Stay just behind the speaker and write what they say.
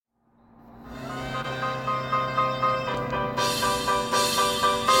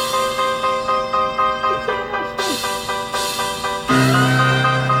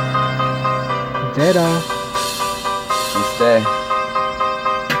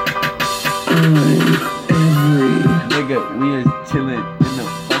Nigga, we is chillin' in the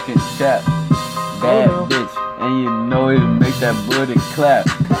fucking trap. Bad bitch, and you know it make that booty clap.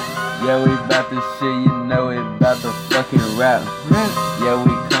 Yeah, we bout this shit, you know it bout the fucking rap. Yeah,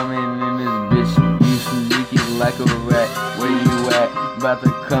 we coming in this bitch, you sneaky like a rat. Where you at? About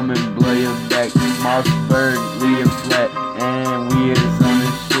to come and blow your back. Mossberg, we is flat, and we is on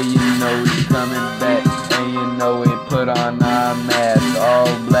this shit, you know we coming back. And you know we put on our mask, all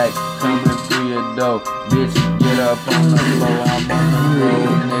black, coming through your door. Bitch, get up on the floor, I'm on the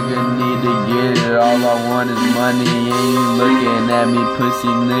road, nigga need to get it. All I want is money, and you looking at me,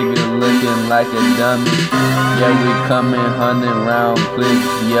 pussy nigga looking like a dummy. Yeah, we coming 100 round clips,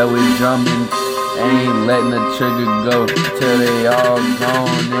 yeah, we drumming. Ain't letting the trigger go till they all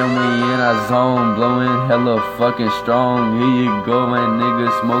gone. Then we in our zone, blowing hella fucking strong. Here you go, my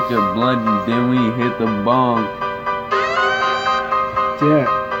nigga, smoke a blunt, and then we hit the bong. Yeah,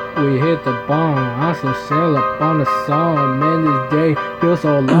 we hit the bomb. I'm so shell up on the song. Man, this day feels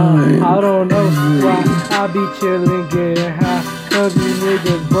so long. I don't know why I be chillin', getting high. Cause these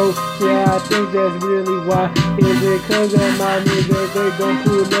niggas broke. Yeah, I think that's really why. Is it cause of my niggas? They gon'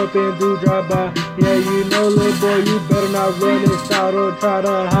 pull up and do drive-by. Yeah, you know, little boy, you better not run inside or try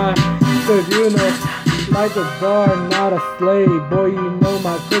to hide. Cause you know, like a guard, not a slave. Boy, you know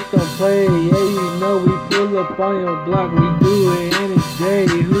my click don't play. Yeah, you know we pull up on your block. We do it any day.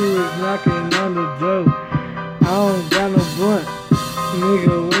 Who is knocking on the door? I don't got no blunt.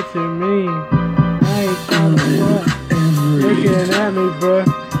 Nigga, what you mean? I ain't tryna blunt. Looking at me, bruh.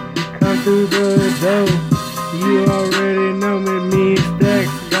 Come through the door. You already know me. Me and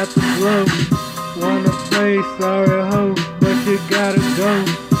Stacks got the flow. Wanna play, sorry ho, but you gotta go.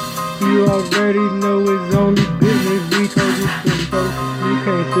 You already know it's only business. We told you so. You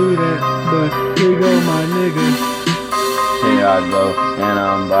can't do that, but here go my nigga. Here I go, and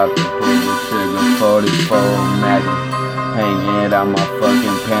I'm about to pull the trigger. 44 Magnum, hanging out my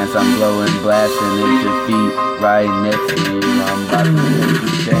fucking pants. I'm blowing, blasting at your feet, right next to you. I'm about to make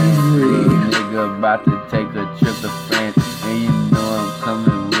you dance. Nigga, about to take a trip to France, and you know I'm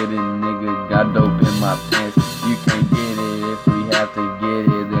coming with it. Nigga, got dope in my pants. You can't get it if we have to get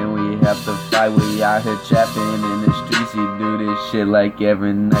it. Then we have to fight. We out here trapping in the streets. We do this shit like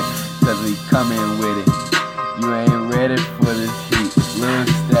every night, cause we coming with it. You ain't ready for this heat. Lil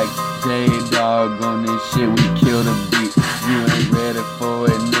Stacks, JDOG on this shit, we kill the beat. You ain't ready for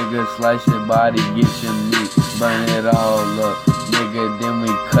it, nigga. Slice your body, get your meat, burn it all up, nigga. Then we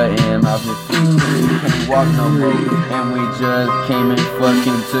cutting off your feet. You can't walk no more, and we just came and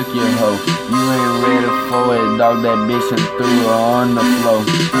fucking took your hoe. You ain't ready for it, dog. That bitch and threw her on the floor.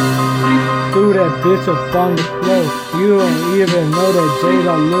 Threw that bitch up on the floor. You don't even know that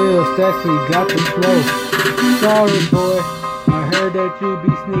JDOG Lil Stacks, we got the flow. Sorry, boy. I heard that you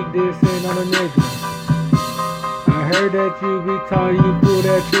be sneak dissing on a nigga. I heard that you be telling you pull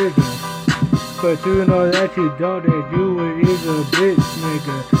that trigger. But you know that you don't, that you is a bitch,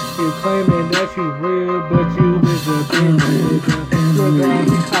 nigga. You claiming that you real, but you is a bitch, nigga. Look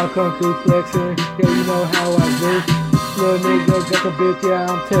out, I come through flexing. Yeah, you know how I do. Little nigga got the bitch, yeah,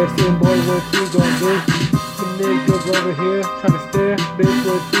 I'm texting. Boy, what you gon' do? Some niggas over here tryna stare. Bitch,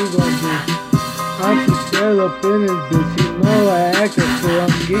 what you gon' do? I'm too shell up in this bitch, you know I act up for. I'm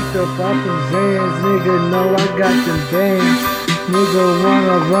geeked up off them Zans, nigga, know I got them bands. Nigga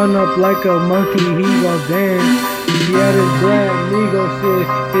wanna run up like a monkey, he gon' dance. Yeah, this black nigga shit,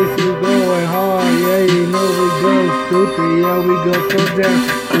 this is going hard. Yeah, you know we go stupid, yeah, we go so down.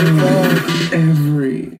 It's all